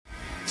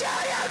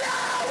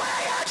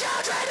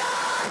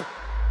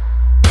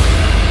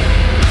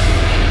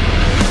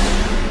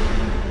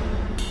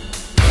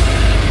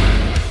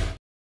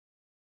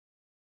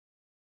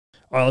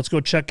All right, let's go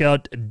check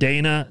out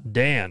Dana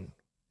Dan.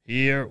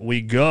 Here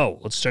we go.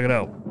 Let's check it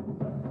out.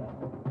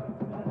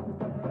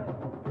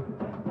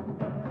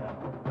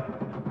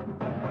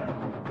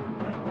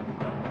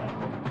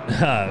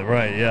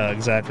 Right, yeah,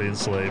 exactly,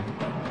 enslaved.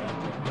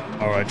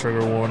 All right,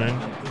 trigger warning.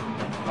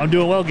 I'm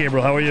doing well,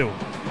 Gabriel. How are you?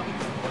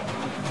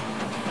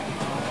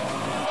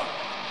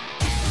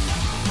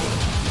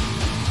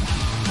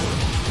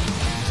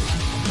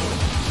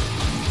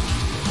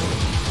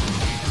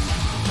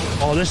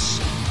 Oh, this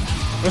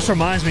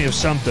reminds me of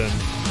something.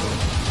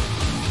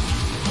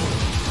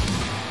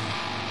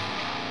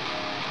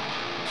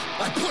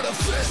 I put a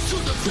fist to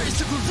the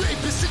face of a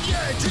rapist, and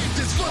yeah, I take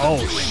this for oh,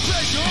 the viewing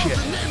pleasure of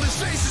the nameless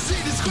faces, he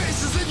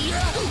disgraces, and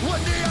yeah,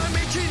 one day I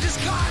may change his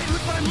kind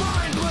with my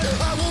mind, but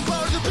I won't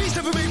bow to the beast,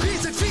 never make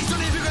peace and feast on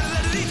if you're gonna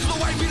let it eat to the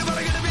white beat, but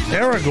I gotta be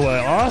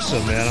Paraguay,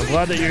 awesome, man. I'm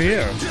glad that you're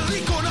here.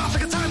 going off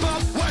like a time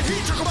bomb, white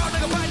heat, talk about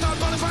like a python,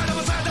 bonafide on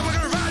the side, then we're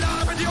gonna ride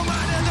off into your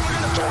mind, and then we're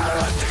gonna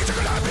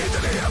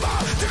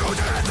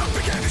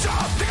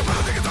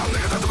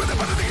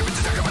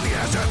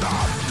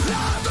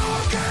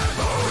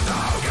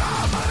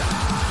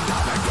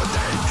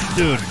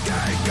dude,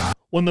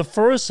 when the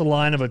first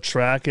line of a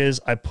track is,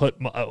 I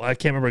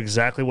can't remember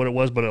exactly what it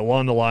was, but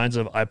along the lines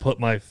of, I put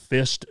my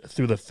fist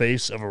through the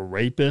face of a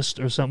rapist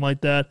or something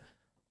like that.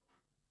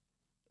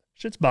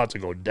 Shit's about to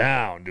go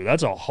down, dude.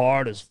 That's a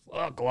hard as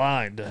fuck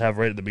line to have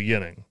right at the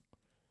beginning.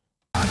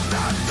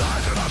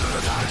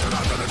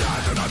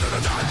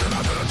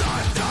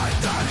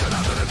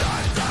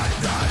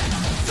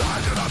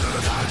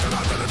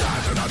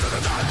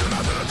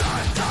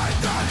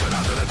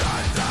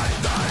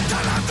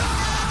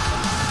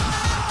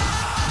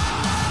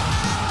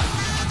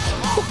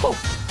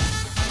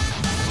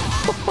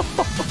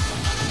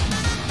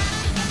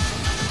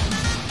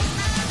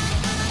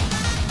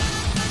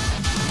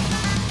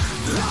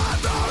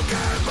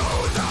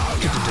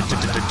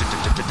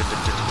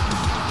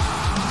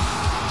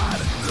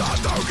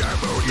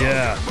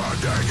 Yeah.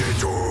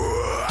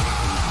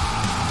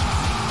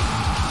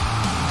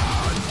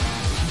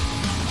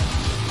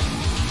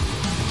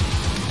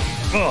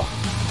 Oh.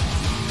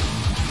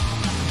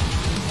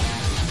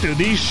 Dude,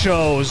 these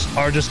shows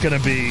are just gonna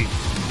be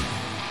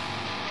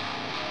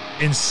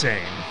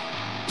insane.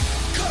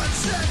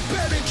 Concept,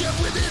 baby, get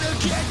with it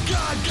again.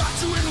 God got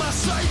you in my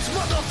sights,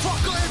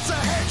 motherfucker, it's a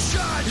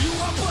headshot. You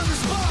up on the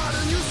spot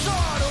and you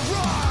start to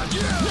run.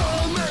 Yeah,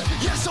 no man,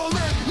 yes, oh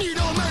man, need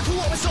all man who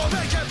always saw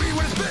man can't be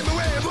when it's been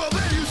away. Well,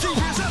 then you see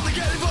yourself to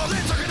get involved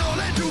in talking all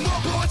that, do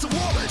more points of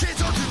war.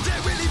 Chains on today,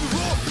 we leave it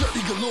raw.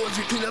 Bloody galore,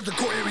 we clean up the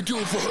core, we do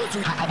it for her to.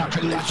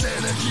 It's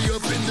anarchy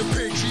up in the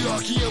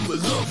patriarchy, and we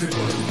love it.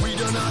 We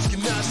done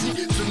asking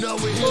nasty, so now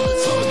we're here to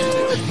talk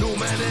it. No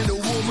man and no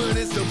woman,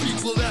 it's the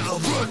people that are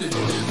running.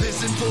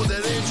 Listen for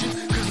that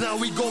engine, cause now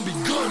we gon' be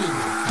gunning.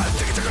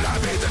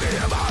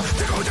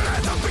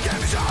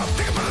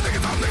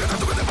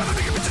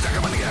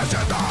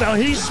 Now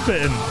he's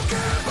spitting.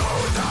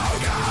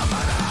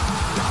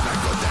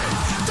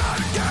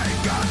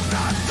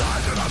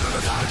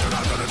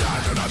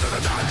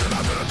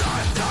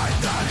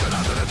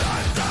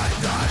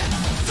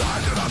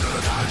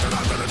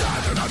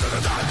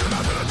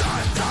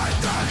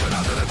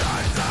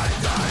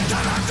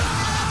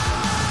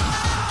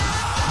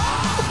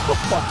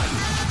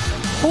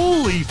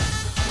 Holy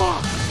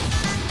fuck.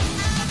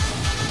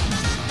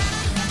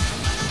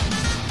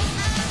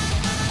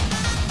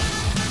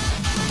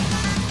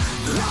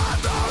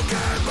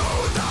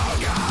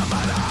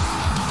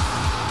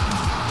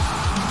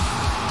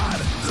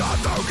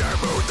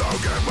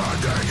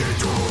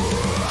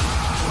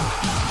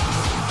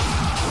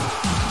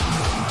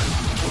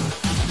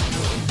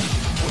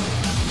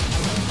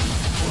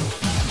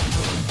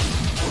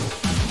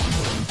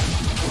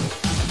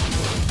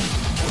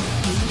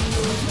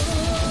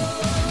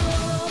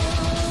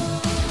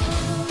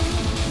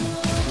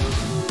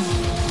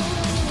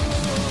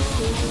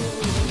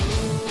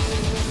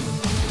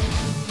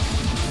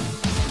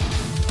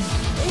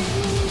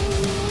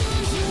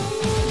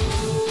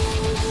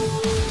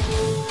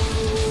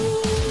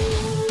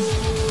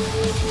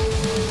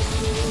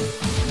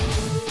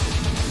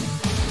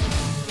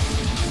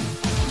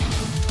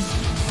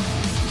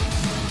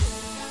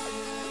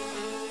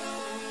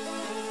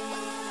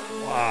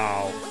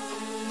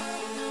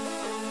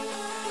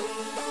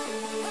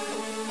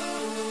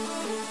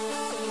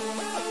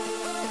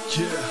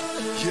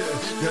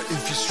 Now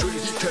if you're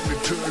straight, time to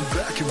turn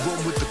back and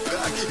run with the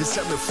pack. It's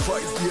time to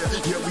fight, yeah,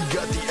 we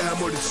got the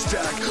ammo to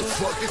stack.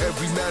 Fuck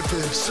every man for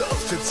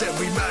himself, it's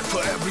every man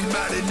for every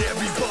man and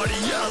everybody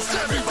else,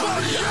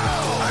 everybody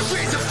else. I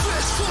raise a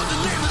fist for the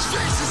nameless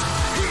faces.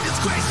 He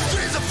disgraces,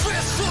 raise a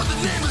fist for the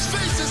nameless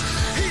faces.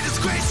 He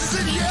disgraces,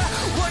 and yeah,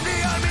 one day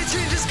I may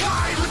change his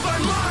kind with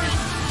my mind.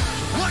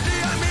 One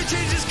day I may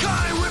change his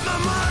kind with my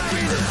mind.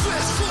 Raise a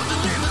fist for the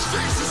nameless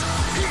faces.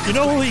 You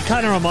know who he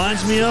kind of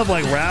reminds me of,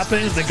 like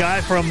rapping? The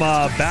guy from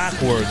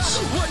Backwards.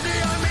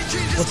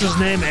 What's his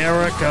name?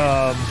 Eric,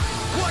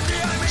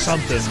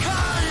 something.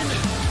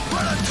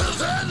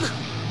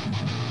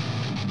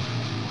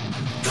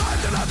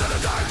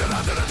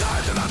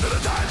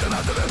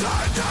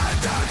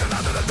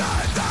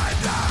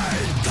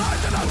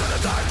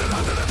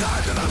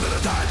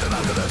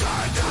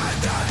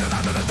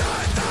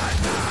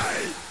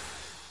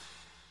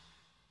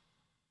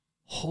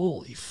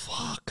 Holy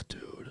fuck,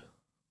 dude.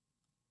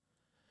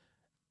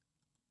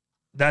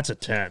 That's a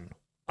 10.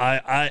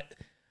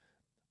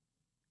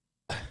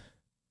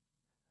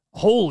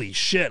 Holy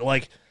shit.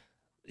 Like,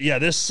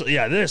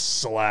 this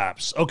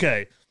slaps.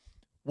 Okay.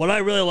 What I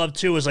really love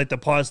too is like the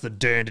parts, the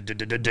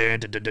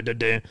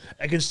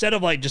like instead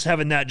of like just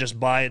having that just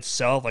by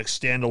itself, like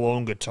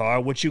standalone guitar,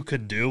 which you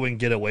could do and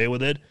get away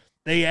with it,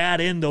 they add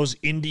in those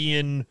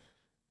Indian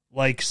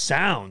like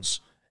sounds,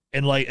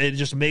 and like it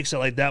just makes it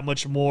like that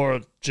much more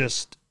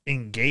just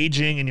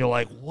engaging, and you're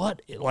like,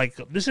 what? Like,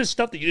 this is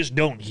stuff that you just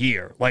don't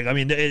hear. Like, I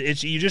mean,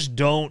 it's you just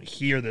don't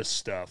hear this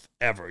stuff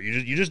ever.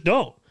 You just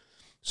don't.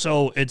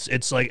 So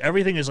it's like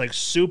everything is like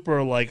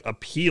super like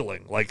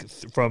appealing, like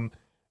from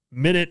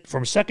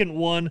second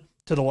one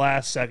to the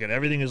last second,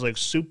 everything is like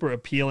super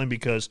appealing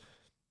because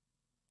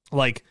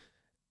like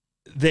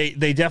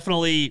they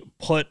definitely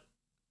put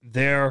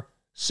their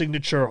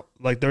signature,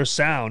 like their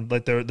sound,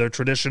 like their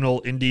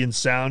traditional Indian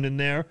sound in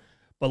there,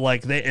 but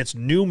like it's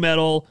new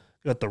metal,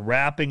 got the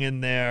rapping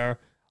in there.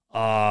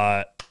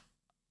 I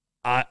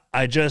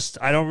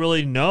don't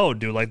really know,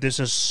 dude. Like, this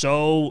is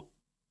so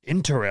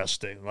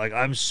interesting. Like,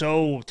 I'm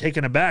so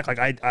taken aback.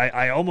 Like,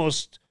 I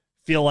almost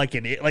feel like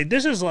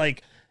this is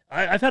like,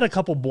 I've had a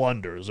couple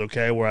blunders,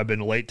 okay, where I've been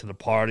late to the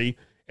party,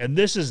 and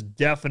this is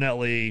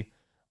definitely,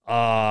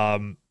 I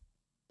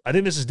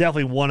think this is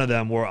definitely one of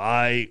them where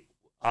I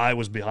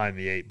was behind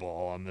the 8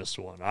 ball on this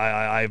one.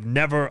 I've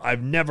never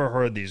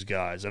heard these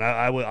guys, and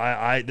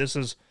I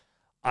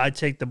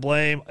take the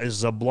blame. This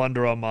is a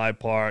blunder on my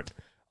part.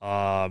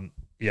 Yeah,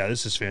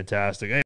 this is fantastic.